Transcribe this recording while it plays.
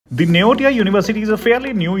The Neotia University is a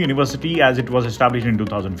fairly new university as it was established in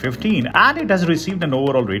 2015 and it has received an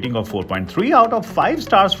overall rating of 4.3 out of 5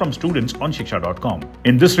 stars from students on shiksha.com.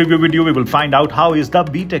 In this review video, we will find out how is the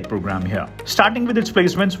BTech program here, starting with its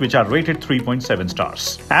placements which are rated 3.7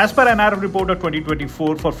 stars. As per an Arab report of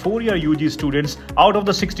 2024 for 4-year UG students, out of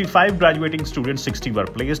the 65 graduating students, 60 were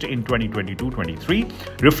placed in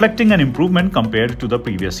 2022-23, reflecting an improvement compared to the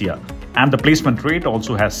previous year. And the placement rate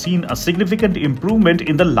also has seen a significant improvement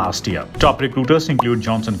in the last year. Top recruiters include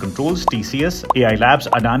Johnson Controls, TCS, AI Labs,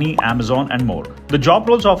 Adani, Amazon and more. The job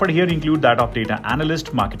roles offered here include that of data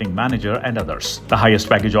analyst, marketing manager and others. The highest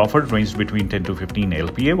package offered ranged between 10 to 15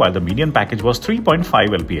 LPA while the median package was 3.5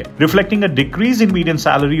 LPA, reflecting a decrease in median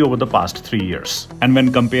salary over the past 3 years. And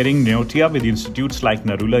when comparing Neotia with institutes like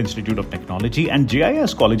Narula Institute of Technology and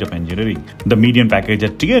JIS College of Engineering, the median package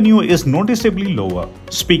at TNU is noticeably lower.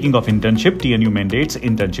 Speaking of internship, TNU mandates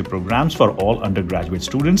internship programs for all undergraduate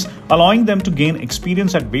students, allowing them to gain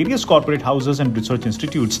experience at various corporate houses and research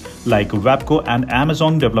institutes like WAPCO and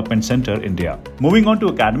Amazon Development Center, India. Moving on to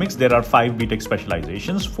academics, there are 5 BTech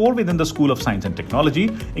specializations, 4 within the School of Science and Technology,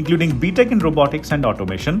 including BTech in Robotics and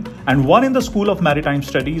Automation, and 1 in the School of Maritime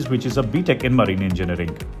Studies, which is a BTech in Marine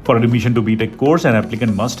Engineering. For admission to BTech course, an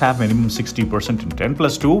applicant must have minimum 60% in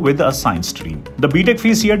 10+2 with a science stream. The BTech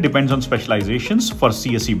fees here depends on specializations. For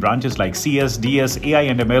CSE branches like CS, DS, AI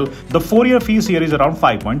and ML, the 4-year fees here is around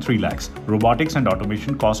 5.3 lakhs. Robotics and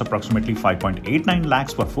automation costs approximately 5.89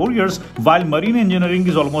 lakhs for 4 years, while marine engineering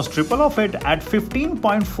is almost triple of it at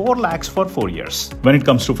 15.4 lakhs for 4 years. When it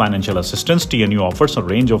comes to financial assistance, TNU offers a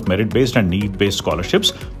range of merit-based and need-based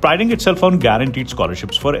scholarships, priding itself on guaranteed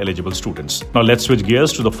scholarships for eligible students. Now let's switch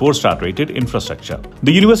gears to the 4-star rated infrastructure.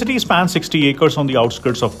 The university spans 60 acres on the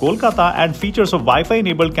outskirts of Kolkata and features a Wi-Fi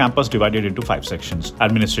enabled campus divided into 5 sections: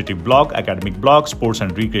 administrative block, academic block, sports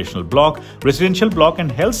and recreational block, residential block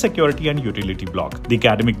and health, security and utility block. The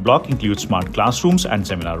academic block includes smart classrooms and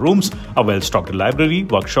seminar rooms, a well-stocked library,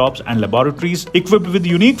 workshops and laboratories equipped with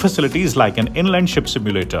unique facilities like an inland ship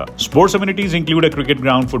simulator. Sports amenities include a cricket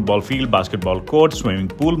ground, football field, basketball court, swimming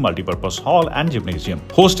pool, multi-purpose hall and gymnasium.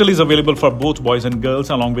 Hostel is available for both boys and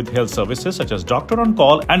girls along with health services such as doctor on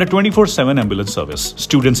call and a 24/7 ambulance service.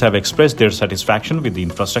 Students have expressed their satisfaction with the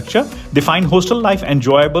infrastructure. They find hostel life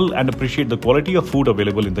enjoyable and appreciate the quality of food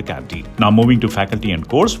available in the canteen. Now moving to faculty and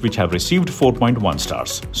course, which have received 4.1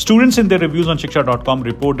 stars. Students in their reviews on shiksha.com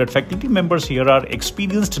report that faculty members here are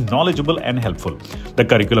experienced, knowledgeable and helpful. The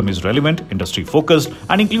curriculum is relevant, industry focused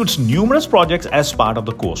and includes numerous projects as part of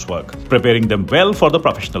the coursework, preparing them well for the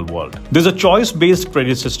professional world. There's a choice-based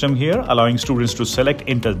credit system here, allowing students to select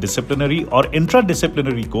interdisciplinary or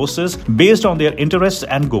intradisciplinary courses based on their interests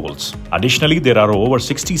and goals. Additionally, there are over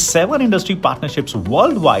 67 industry partnerships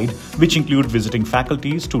worldwide, which include visiting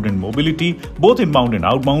faculty, student mobility, both inbound and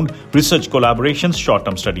outbound, research collaborations,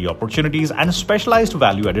 short-term study opportunities, and specialized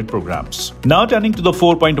value-added programs. Now turning to the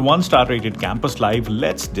 4.1 star rated campus life,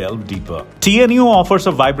 let's delve deeper. TNU offers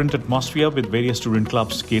a vibrant atmosphere with various student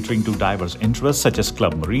clubs catering to diverse interests such as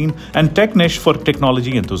Club Marine and Tech Niche for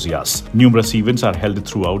technology enthusiasts. Numerous events are held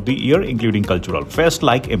throughout the year, including cultural fest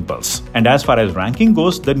like Impulse. And as far as ranking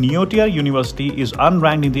goes, the Neotia University is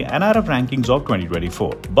unranked in the NRF rankings of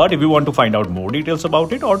 2024. But if you want to find out more details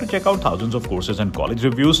about it or to check out thousands of courses and college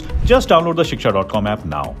reviews, just download the shiksha.com app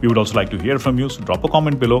now. We would also like to hear from you, so drop a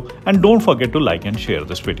comment below and don't forget to like and share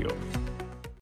this video.